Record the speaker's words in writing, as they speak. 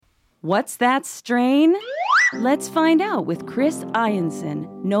What's that strain? Let's find out with Chris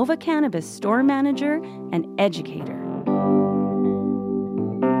Ianson, Nova Cannabis store manager and educator.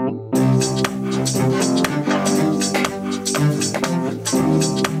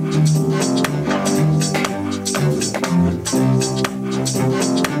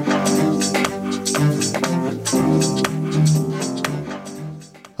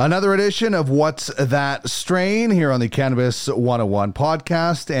 Another edition of What's That Strain here on the Cannabis 101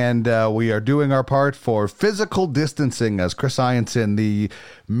 podcast, and we are doing our part for physical distancing as Chris Ianson, the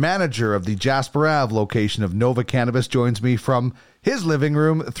manager of the Jasper Ave location of Nova Cannabis, joins me from his living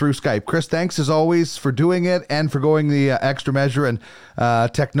room through Skype. Chris, thanks as always for doing it and for going the extra measure and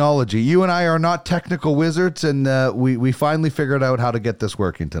technology. You and I are not technical wizards, and we finally figured out how to get this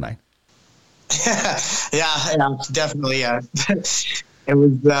working tonight. Yeah, definitely. It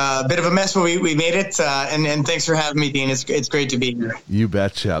was a bit of a mess, but we made it, and thanks for having me, Dean. It's great to be here. You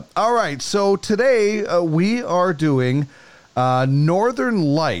betcha. All right, so today we are doing Northern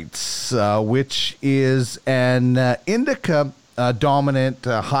Lights, which is an indica dominant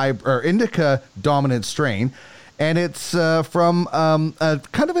indica dominant strain, and it's from a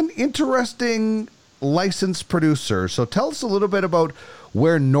kind of an interesting licensed producer. So tell us a little bit about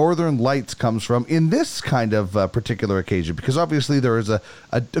where Northern Lights comes from in this kind of particular occasion, because obviously there is a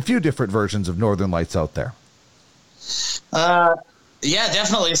few different versions of Northern Lights out there. Yeah,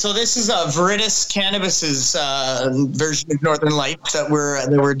 definitely. So this is Viridis Cannabis's version of Northern Lights that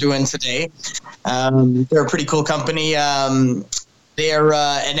we're doing today. They're a pretty cool company. They're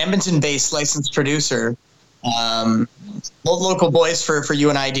an Edmonton-based licensed producer. Local boys for you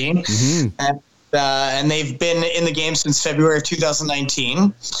and I, Dean. Mm-hmm. And they've been in the game since February of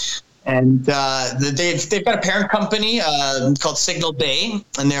 2019. And they've got a parent company called Signal Bay,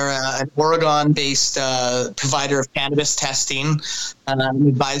 and they're an Oregon-based provider of cannabis testing and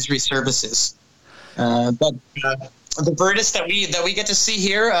advisory services. But the Viridis that we get to see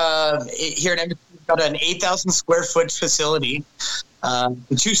here in Edmonton, we've got an 8,000 square foot facility,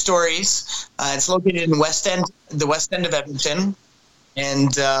 2 stories. It's located in the west end of Edmonton,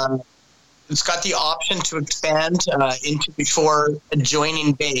 and it's got the option to expand into 4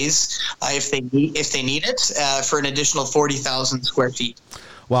 adjoining bays if they need it for an additional 40,000 square feet.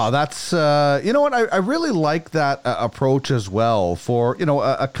 Wow, that's you know what, I really like that approach as well for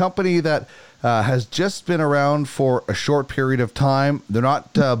a company that has just been around for a short period of time. They're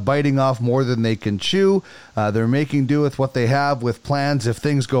not biting off more than they can chew. They're making do with what they have with plans if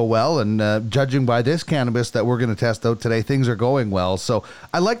things go well. And judging by this cannabis that we're going to test out today, things are going well. So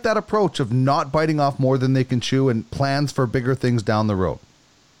I like that approach of not biting off more than they can chew and plans for bigger things down the road.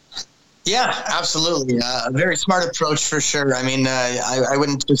 Yeah, absolutely. A very smart approach for sure. I mean, I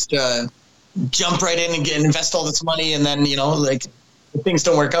wouldn't just jump right in and invest all this money and then, if things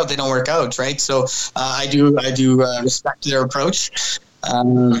don't work out, they don't work out, right? So I do respect their approach.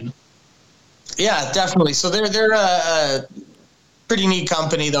 Yeah, definitely. So they're a pretty neat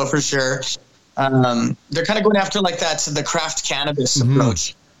company, though, for sure. They're kind of going after the craft cannabis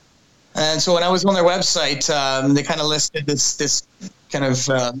approach. And so when I was on their website, they kind of listed this kind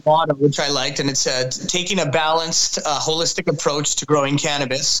of motto, which I liked, and it said, taking a balanced, holistic approach to growing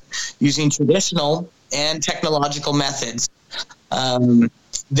cannabis using traditional and technological methods.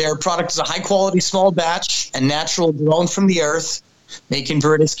 Their product is a high-quality small batch and natural, grown from the earth, making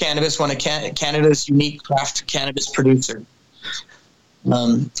Viridis Cannabis one of Canada's unique craft cannabis producer.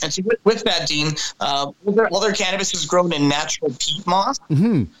 And so with that, Dean, all their cannabis is grown in natural peat moss.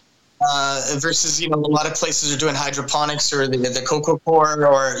 Mm-hmm. Versus, a lot of places are doing hydroponics or the cocoa core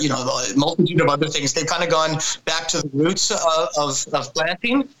or, a multitude of other things. They've kind of gone back to the roots of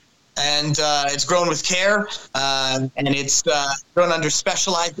planting, and it's grown with care, and it's grown under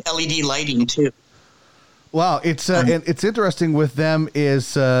specialized LED lighting too. Wow, it's and it's interesting with them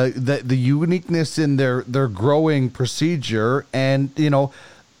is the uniqueness in their growing procedure, and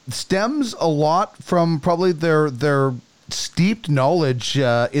stems a lot from probably their steeped knowledge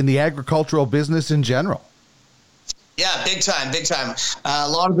in the agricultural business in general. Yeah, big time. A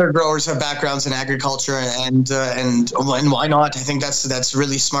lot of their growers have backgrounds in agriculture, and why not? I think that's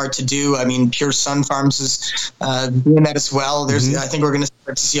really smart to do. I mean, Pure Sun Farms is doing that as well. I think we're going to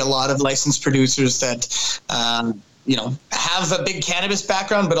start to see a lot of licensed producers that have a big cannabis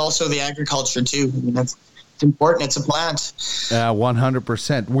background, but also the agriculture too. I mean, it's important. It's a plant.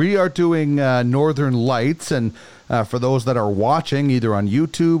 100%. We are doing Northern Lights, and for those that are watching either on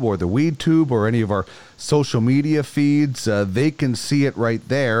YouTube or the WeedTube or any of our social media feeds, they can see it right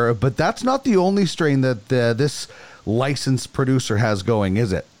there. But that's not the only strain that this licensed producer has going,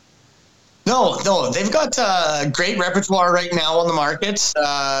 is it? No, they've got a great repertoire right now on the market.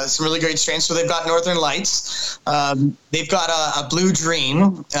 Some really great strains. So they've got Northern Lights. They've got a Blue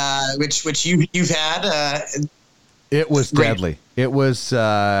Dream, which you've had. It was Great. deadly. It was,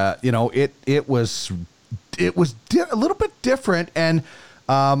 it was a little bit different. And,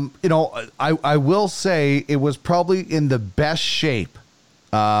 I will say it was probably in the best shape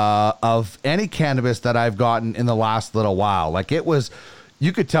of any cannabis that I've gotten in the last little while. Like it was,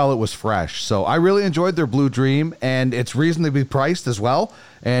 you could tell it was fresh. So I really enjoyed their Blue Dream, and it's reasonably priced as well.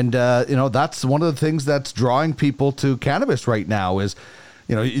 And, that's one of the things that's drawing people to cannabis right now is,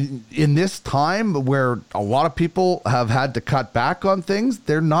 in this time where a lot of people have had to cut back on things,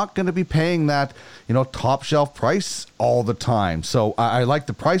 they're not going to be paying that, top shelf price all the time. So I like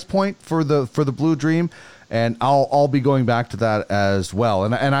the price point for the Blue Dream, and I'll be going back to that as well.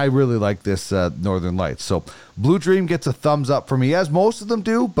 And I really like this Northern Lights. So Blue Dream gets a thumbs up for me, as most of them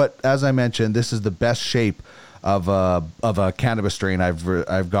do. But as I mentioned, this is the best shape of a cannabis strain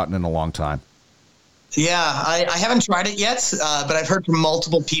I've gotten in a long time. Yeah, I haven't tried it yet, but I've heard from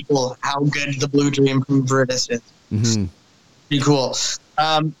multiple people how good the Blue Dream from Viridis is. Mm-hmm. Pretty cool.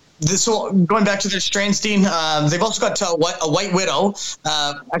 Going back to their strains, Dean, they've also got a White Widow,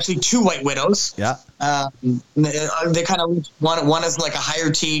 actually 2 White Widows. Yeah. They kind of one is like a higher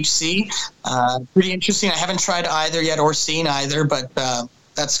THC. Pretty interesting. I haven't tried either yet or seen either, but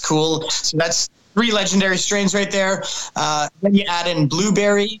that's cool. So that's 3 legendary strains right there. Then you add in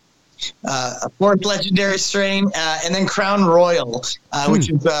Blueberry, a 4th legendary strain, and then Crown Royal, which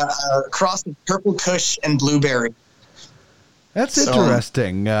is a cross of Purple Kush and Blueberry. That's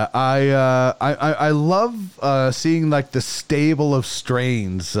interesting. I love seeing like the stable of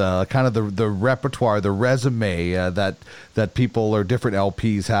strains, kind of the repertoire, the resume that people or different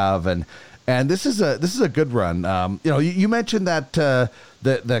LPs have, and this is a good run. You mentioned that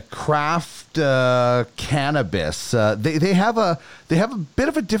the craft cannabis, they have a bit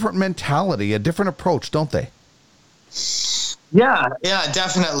of a different mentality, a different approach, don't they? Yeah,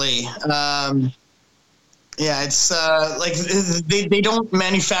 definitely. Yeah, it's like they don't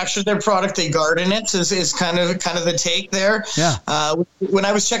manufacture their product; they garden it. Is kind of the take there. Yeah. When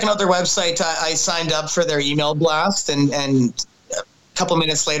I was checking out their website, I signed up for their email blast, and a couple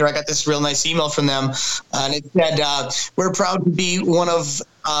minutes later, I got this real nice email from them, and it said, "We're proud to be one of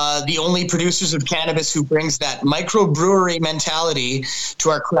the only producers of cannabis who brings that microbrewery mentality to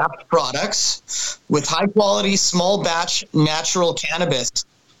our craft products with high quality, small batch, natural cannabis."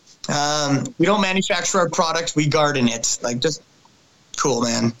 We don't manufacture our product; we garden it. Like, just cool,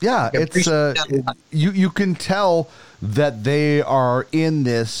 man. Yeah, it's you can tell that they are in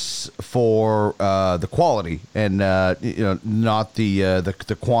this for the quality and not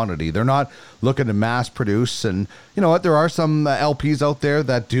the quantity. They're not looking to mass produce, and you know what? There are some LPs out there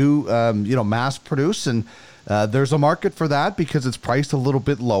that do mass produce, and there's a market for that because it's priced a little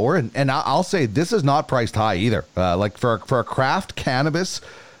bit lower. And I'll say this is not priced high either. Like for a craft cannabis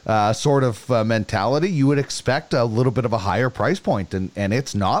sort of mentality, you would expect a little bit of a higher price point, and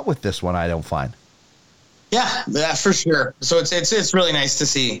it's not with this one, I don't find. Yeah, for sure. So it's really nice to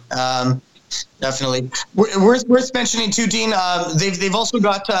see. Definitely. Worth mentioning too, Dean. They've also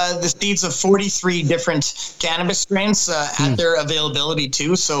got the seeds of 43 different cannabis strains at their availability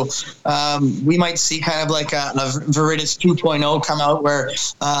too. So we might see kind of like a Viridis 2.0 come out where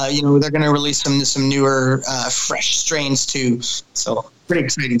they're going to release some newer fresh strains too. So pretty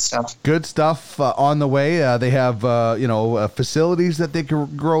exciting stuff. Good stuff on the way. They have facilities that they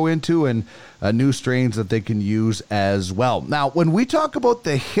can grow into and new strains that they can use as well. Now, when we talk about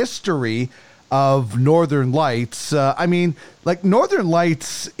the history of Northern Lights, Northern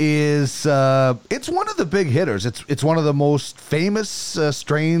Lights is it's one of the big hitters. It's one of the most famous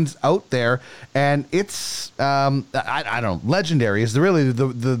strains out there, and it's I don't know, legendary is really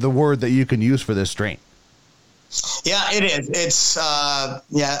the word that you can use for this strain. Yeah, it is. It's I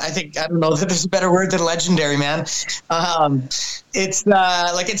don't know that there's a better word than legendary, man. It's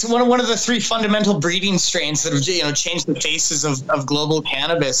one of the 3 fundamental breeding strains that have changed the faces of global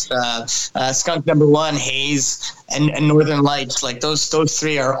cannabis. Skunk number 1, Haze, and Northern Lights. Like those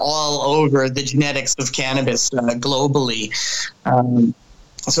 3 are all over the genetics of cannabis globally.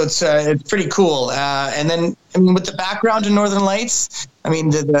 So it's pretty cool. And then with the background in Northern Lights,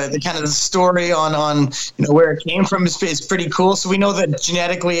 the kind of the story on where it came from is pretty cool. So we know that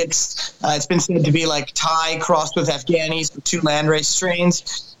genetically it's been said to be like Thai crossed with Afghani, so 2 landrace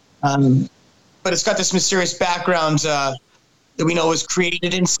strains. But it's got this mysterious background that we know was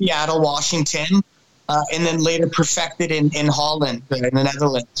created in Seattle, Washington, and then later perfected in Holland, in the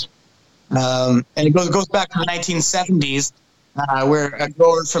Netherlands. And it goes back to the 1970s. where a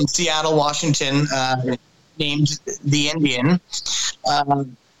grower from Seattle, Washington, named the Indian,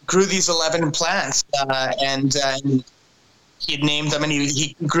 grew these 11 plants, and he had named them, and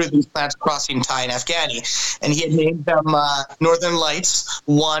he grew these plants crossing Thai and Afghani, and he had named them Northern Lights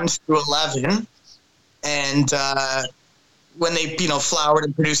 1 through 11, and when they flowered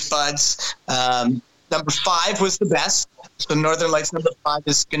and produced buds, number 5 was the best. So Northern Lights number 5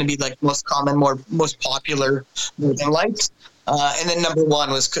 is going to be like most common, most popular Northern Lights, and then number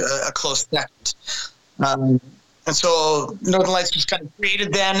 1 was a close second. And so Northern Lights was kind of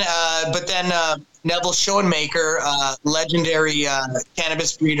created then, but then Neville Schoenmaker, legendary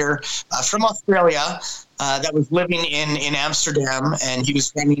cannabis breeder from Australia that was living in Amsterdam, and he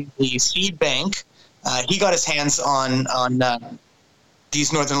was running the seed bank. He got his hands on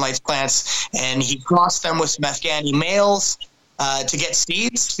these Northern Lights plants, and he crossed them with some Afghani males to get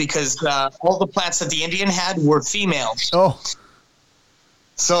seeds, because all the plants that the Indian had were females. Oh.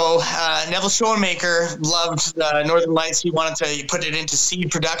 So Neville Schoenmaker loved Northern Lights. He wanted to put it into seed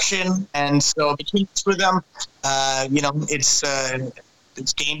production, and so between the two of them, it's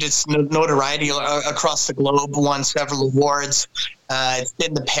gained its notoriety across the globe, won several awards. It's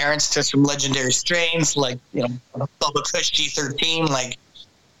been the parents to some legendary strains like Bubba Kush G13.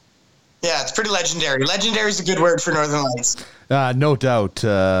 Yeah, it's pretty legendary. Legendary is a good word for Northern Lights. No doubt,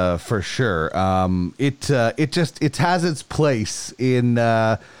 for sure. It has its place in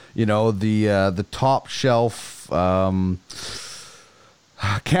the top shelf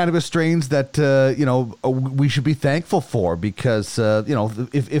cannabis strains that we should be thankful for, because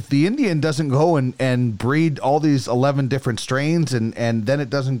if the Indian doesn't go and breed all these 11 different strains, and then it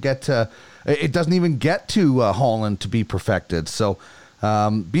doesn't even get to Holland to be perfected. So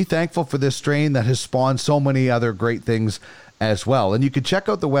be thankful for this strain that has spawned so many other great things as well. And you can check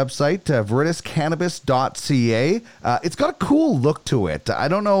out the website, viridiscannabis.ca. It's got a cool look to it. I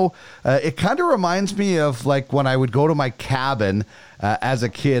don't know. It kind of reminds me of like when I would go to my cabin as a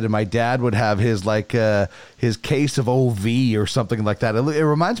kid, and my dad would have his his case of OV or something like that. It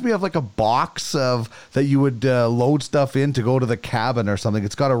reminds me of like a box that you would load stuff in to go to the cabin or something.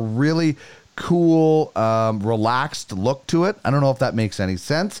 It's got a really cool, relaxed look to it. I don't know if that makes any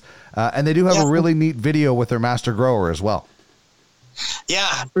sense. And they do have a really neat video with their master grower as well.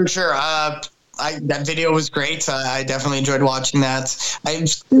 Yeah, for sure. That video was great. I definitely enjoyed watching that.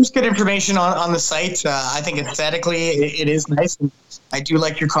 There's good information on the site. I think aesthetically it is nice. And I do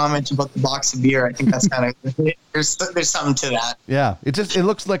like your comment about the box of beer. I think that's kind of there's something to that. Yeah, it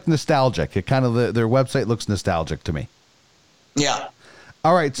looks like nostalgic. It kind of their website looks nostalgic to me. Yeah.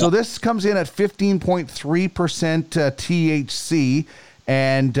 All right, so this comes in at 15.3% THC,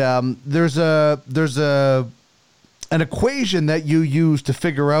 and there's an equation that you use to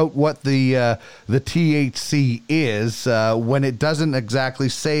figure out what the THC is when it doesn't exactly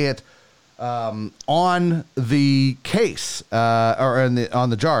say it on the case or on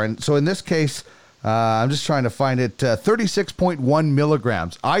the jar. And so in this case, I'm just trying to find it, 36.1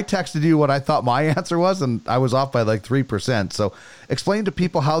 milligrams. I texted you what I thought my answer was, and I was off by like 3%. So explain to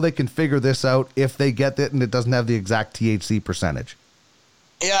people how they can figure this out if they get it and it doesn't have the exact THC percentage.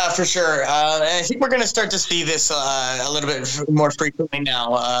 Yeah, for sure. I think we're going to start to see this a little bit more frequently now.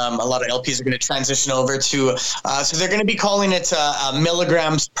 A lot of LPs are going to transition over to, so they're going to be calling it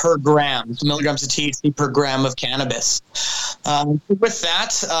milligrams per gram, milligrams of THC per gram of cannabis. With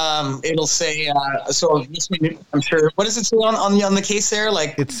that, it'll say, so I'm sure, what does it say on the case there?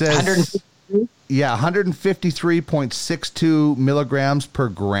 Like it says 153? Yeah, 153.62 milligrams per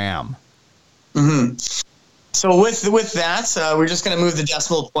gram. Mm-hmm. So with that, we're just going to move the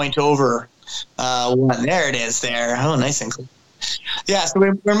decimal point over one. There it is there. Oh, nice and cool. Yeah, so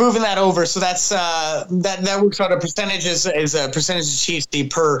we're moving that over. So that's that works out. A percentage is a percentage of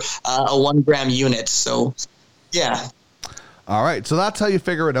THC per a 1 gram unit. So, yeah. All right, so that's how you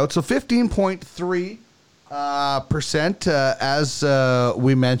figure it out. So 15.3 percent, as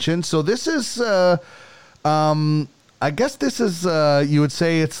we mentioned. So this is, I guess this is, you would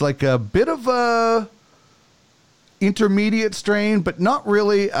say it's like a bit of a intermediate strain, but not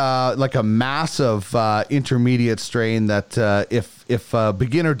really like a massive intermediate strain that if a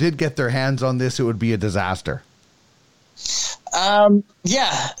beginner did get their hands on this, it would be a disaster.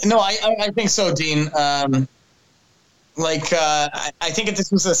 Yeah, no, I think so, Dean. I think if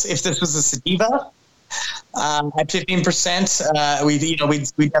this was a sativa at 15%,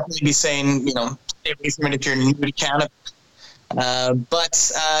 we'd definitely be saying, stay away from it if you're new to cannabis. But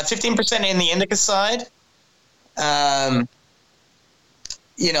 15% in the indica side, it's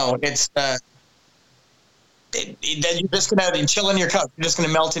you're just gonna chill on your couch. You're just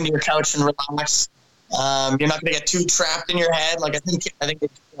gonna melt into your couch and relax. You're not going to get too trapped in your head. Like I think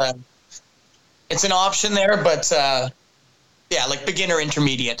it's an option there, but yeah, like beginner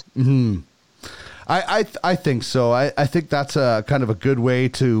intermediate. Mm-hmm. I think so. I think that's a kind of a good way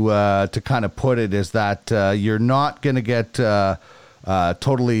to kind of put it, is that you're not going to get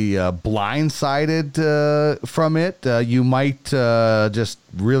totally blindsided from it. You might just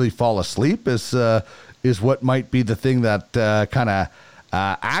really fall asleep is what might be the thing that kind of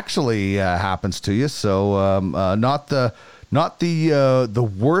actually happens to you. So not the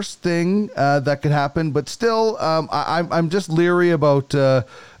worst thing that could happen, but still, I'm just leery about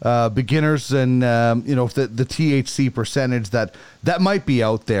beginners and the THC percentage that might be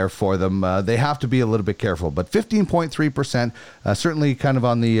out there for them. They have to be a little bit careful. But 15.3%, certainly kind of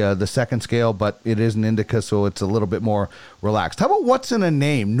on the second scale, but it is an indica, so it's a little bit more relaxed. How about what's in a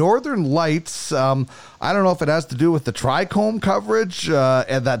name? Northern Lights. I don't know if it has to do with the trichome coverage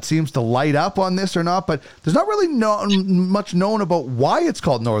and that seems to light up on this or not, but there's not really much known about why it's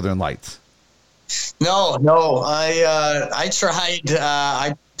called Northern Lights. No. I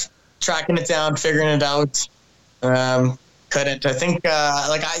tried tracking it down, figuring it out. Couldn't. I think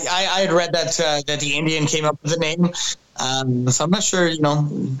I had read that the Indian came up with the name. So I'm not sure.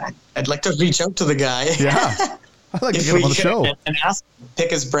 I'd like to reach out to the guy. Yeah, I'd like to get him on the show and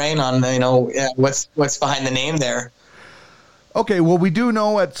pick his brain on what's behind the name there. Okay, well, we do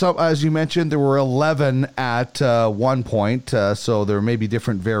know as you mentioned, there were 11 at one point, so there may be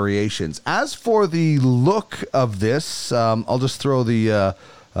different variations. As for the look of this, I'll just throw the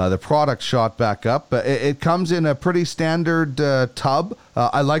product shot back up. It comes in a pretty standard tub.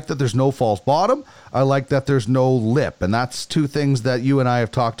 I like that there's no false bottom. I like that there's no lip, and that's two things that you and I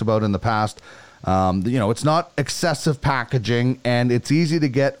have talked about in the past. It's not excessive packaging, and it's easy to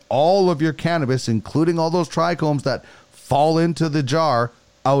get all of your cannabis, including all those trichomes that fall into the jar,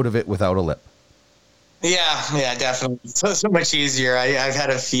 out of it without a lip. Yeah, definitely. So much easier. I've had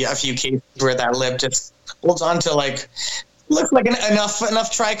a few cases where that lip just holds on to looks like enough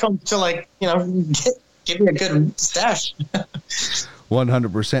trichome to give you a good stash.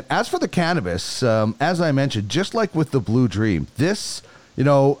 100%. As for the cannabis, as I mentioned, just like with the Blue Dream, this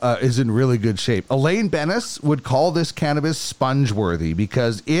is in really good shape. Elaine Bennis would call this cannabis sponge-worthy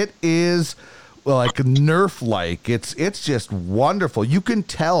because it is like Nerf-like. It's just wonderful. You can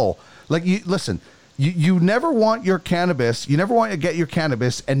tell. You never want your cannabis. You never want to get your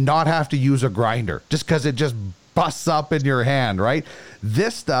cannabis and not have to use a grinder just because it just busts up in your hand, right?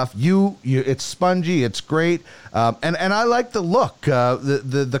 This stuff, it's spongy, it's great, and I like the look.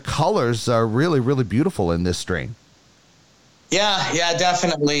 The colors are really, really beautiful in this strain. Yeah,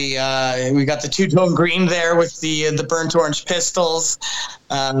 definitely. We got the two-tone green there with the burnt orange pistils.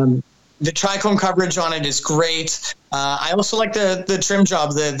 The trichome coverage on it is great. I also like the trim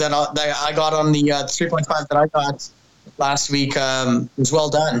job that I got on the 3.5 that I got last week. It was well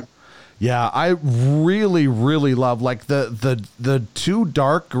done. Yeah, I really, really love the two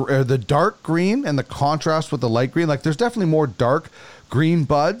dark, or the dark green and the contrast with the light green. There's definitely more dark green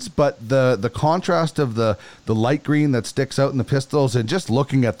buds, but the contrast of the light green that sticks out in the pistils, and just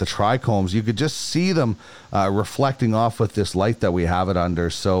looking at the trichomes, you could just see them reflecting off with this light that we have it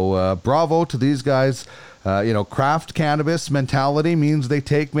under. So bravo to these guys. Craft cannabis mentality means they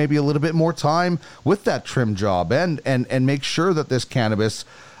take maybe a little bit more time with that trim job and make sure that this cannabis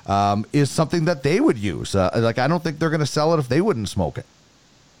is something that they would use. I don't think they're going to sell it if they wouldn't smoke it.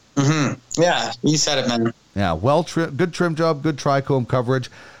 Mm-hmm. Yeah, you said it, man. Yeah, good trim job, good trichome coverage.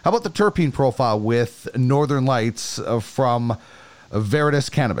 How about the terpene profile with Northern Lights from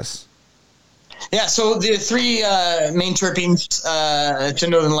Viridis Cannabis? Yeah, so the three main terpenes to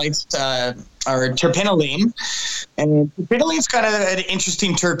Northern Lights are terpinolene. And terpinolene got an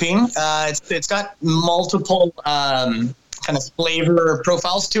interesting terpene. It's got multiple kind of flavor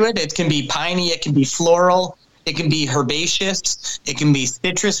profiles to it. It can be piney, it can be floral, it can be herbaceous, it can be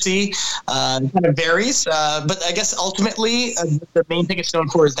citrusy. It kind of varies, but I guess ultimately the main thing it's known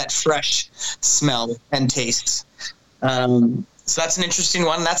for is that fresh smell and taste. So that's an interesting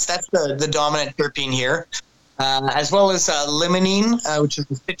one. That's the dominant terpene here, as well as limonene, which is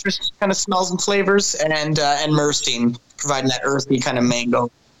the citrus kind of smells and flavors, and myrcene, providing that earthy kind of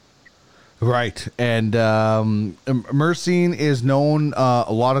mango. Right, and myrcene is known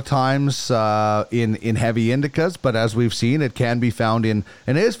a lot of times in heavy indicas, but as we've seen, it can be found and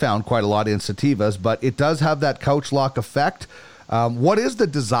it is found quite a lot in sativas, but it does have that couch lock effect. What is the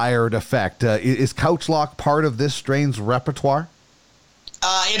desired effect? Is couch lock part of this strain's repertoire?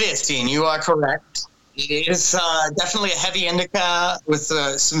 It is, Dean. You are correct. It is definitely a heavy indica with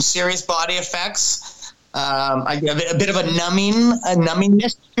some serious body effects. A bit of a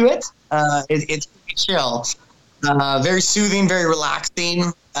numbingness to it. It's chill. Very soothing, very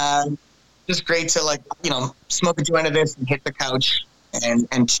relaxing. Just great to smoke a joint of this and hit the couch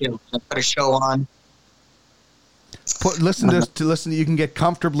and chill. Put a show on. Listen. You can get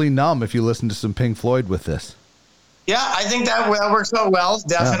comfortably numb if you listen to some Pink Floyd with this. Yeah, I think that works out well.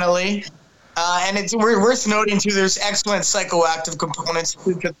 Definitely. Yeah. And it's worth noting too. There's excellent psychoactive components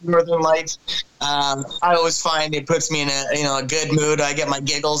to Northern Lights. I always find it puts me in a good mood. I get my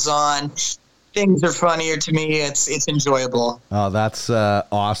giggles on. Things are funnier to me. It's enjoyable. Oh, that's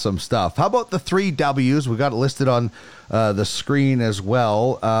awesome stuff. How about the 3 W's? We got it listed on the screen as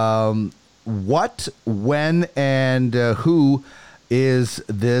well. What, when, and who is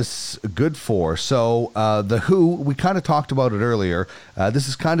this good for? So the who, we kind of talked about it earlier. This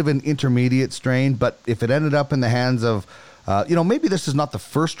is kind of an intermediate strain, but if it ended up in the hands of, maybe this is not the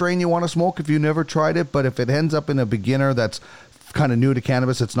first strain you want to smoke if you never tried it, but if it ends up in a beginner that's kind of new to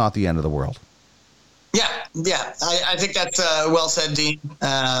cannabis, it's not the end of the world. Yeah. I think that's well said, Dean.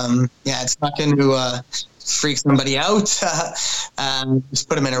 It's not going to freak somebody out. Just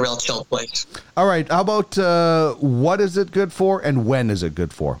put them in a real chill place. All right. How about what is it good for and when is it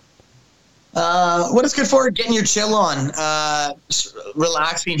good for? What it's good for? Getting your chill on,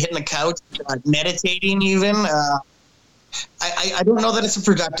 relaxing, hitting the couch, meditating even. I don't know that it's a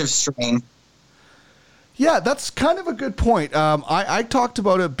productive strain. Yeah, that's kind of a good point. I talked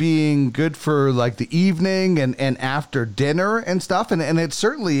about it being good for like the evening and after dinner and stuff, and it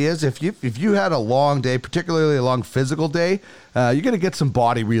certainly is. If you had a long day, particularly a long physical day, you're going to get some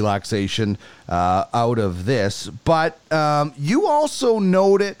body relaxation out of this. But you also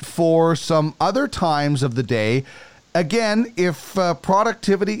note it for some other times of the day. Again, if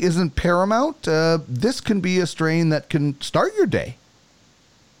productivity isn't paramount, this can be a strain that can start your day.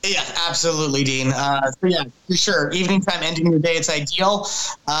 Yeah, absolutely, Dean. For sure. Evening time, ending your day, it's ideal.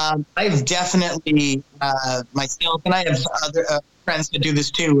 I've definitely, myself, and I have other friends that do this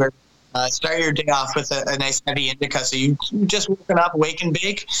too, where start your day off with a nice heavy indica. So you just woken up, wake and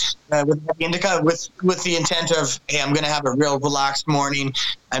bake with heavy indica with the intent of, hey, I'm going to have a real relaxed morning.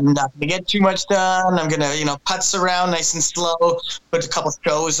 I'm not going to get too much done. I'm going to, putz around nice and slow, put a couple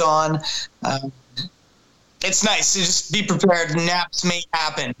shows on. It's nice to just be prepared. Naps may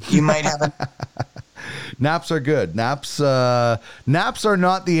happen. You might have a Naps are good. Naps are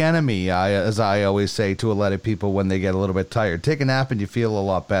not the enemy, as I always say to a lot of people when they get a little bit tired. Take a nap and you feel a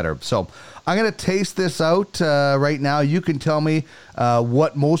lot better. So I'm going to taste this out right now. You can tell me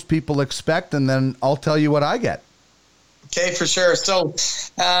what most people expect, and then I'll tell you what I get. Okay, for sure. So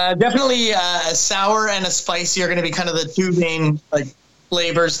definitely a sour and a spicy are going to be kind of the two main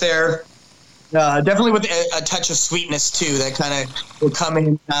flavors there. Definitely with a touch of sweetness too. That kind of will come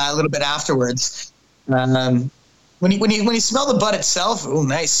in a little bit afterwards. When you smell the bud itself, oh,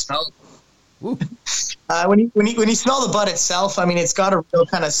 nice smell. When you smell the bud itself, I mean, it's got a real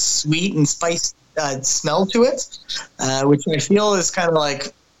kind of sweet and spicy smell to it, which I feel is kind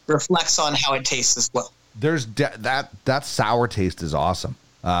of reflects on how it tastes as well. There's that sour taste is awesome.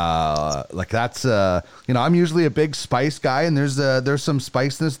 That's I'm usually a big spice guy, and there's some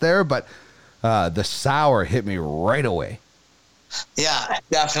spiciness there, but the sour hit me right away. Yeah,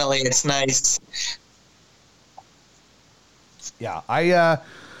 definitely. It's nice. Yeah,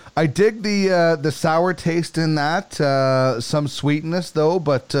 I dig the sour taste in that. Some sweetness though,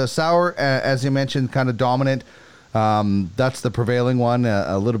 but sour, as you mentioned, kind of dominant. That's the prevailing one.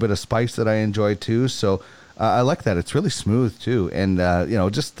 A little bit of spice that I enjoy too. So I like that. It's really smooth too, and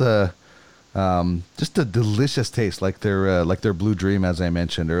just a delicious taste, like their Blue Dream, as I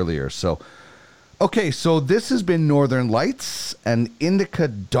mentioned earlier. So. Okay, so this has been Northern Lights, an indica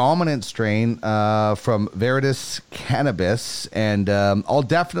dominant strain from Viridis Cannabis, and I'll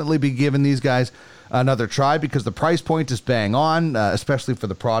definitely be giving these guys another try because the price point is bang on, especially for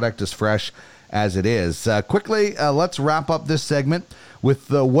the product as fresh as it is. Quickly, let's wrap up this segment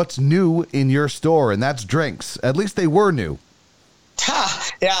with what's new in your store, and that's drinks. At least they were new.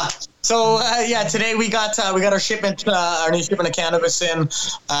 Yeah. So today we got our shipment, our new shipment of cannabis in,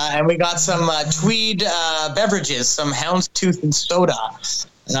 and we got some Tweed beverages, some Houndstooth and soda.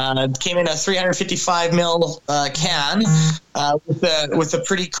 Came in a 355 ml can with a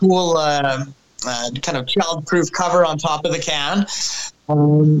pretty cool kind of child-proof cover on top of the can.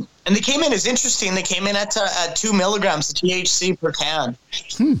 And they came in, it's interesting, they came in at 2 milligrams of THC per can.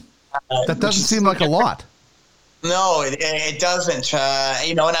 That doesn't seem like a lot. No, it doesn't.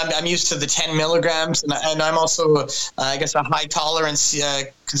 And I'm used to the 10 milligrams, and I'm also, I guess, a high tolerance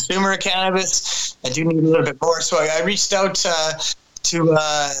consumer of cannabis. I do need a little bit more, so I reached out to some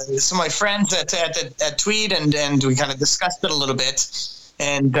of my friends at Tweed, and we kind of discussed it a little bit.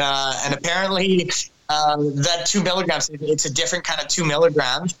 And apparently, that 2 milligrams, it's a different kind of 2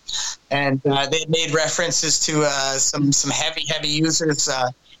 milligrams. And they made references to some heavy users.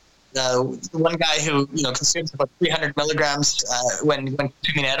 One guy who consumes about 300 milligrams when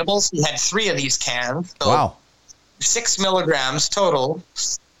consuming edibles, he had 3 of these cans. So wow. 6 milligrams total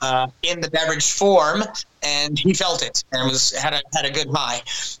in the beverage form, and he felt it and had a good high.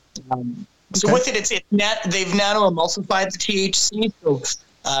 So with it, they've nano emulsified the THC, so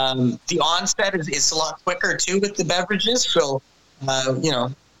the onset is a lot quicker too with the beverages. So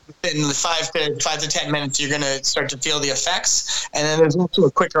within the 5 to 10 minutes, you're going to start to feel the effects, and then there's also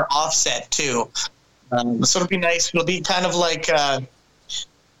a quicker offset too. So it'll be nice. It'll be kind of like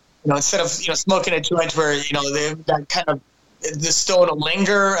instead of smoking a joint where that kind of the stone will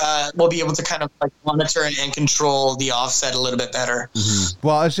linger, we'll be able to kind of like monitor and control the offset a little bit better. Mm-hmm.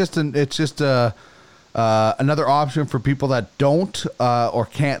 Well, it's just another option for people that don't or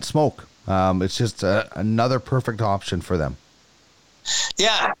can't smoke. It's just another perfect option for them.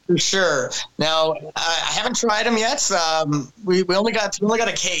 Yeah, for sure. Now I haven't tried them yet. We only got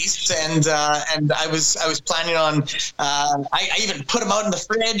a case, and I was planning on. I even put them out in the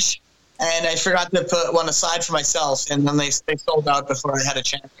fridge. And I forgot to put one aside for myself, and then they sold out before I had a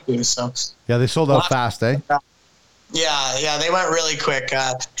chance to. So yeah, they sold out fast, eh? Yeah, they went really quick.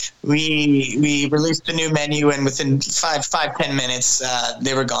 We released the new menu, and within 5-10 minutes,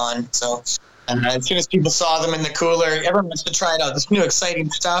 they were gone. So as soon as people saw them in the cooler, everyone wants to try it out. This new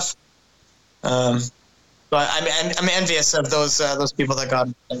exciting stuff. But I'm envious of those people that got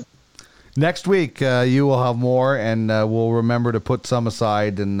it. Next week, you will have more, and we'll remember to put some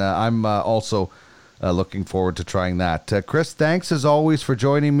aside, and I'm also looking forward to trying that. Chris, thanks as always for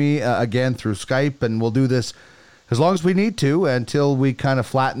joining me again through Skype, and we'll do this as long as we need to until we kind of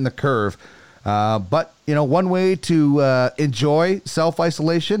flatten the curve. But, one way to enjoy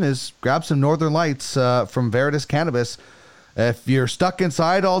self-isolation is grab some Northern Lights from Viridis Cannabis. If you're stuck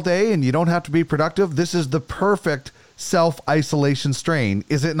inside all day and you don't have to be productive, this is the perfect self-isolation strain,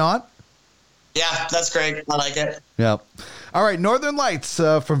 is it not? Yeah, that's great. I like it. Yeah. All right, Northern Lights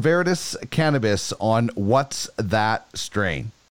from Viridis Cannabis on What's That Strain.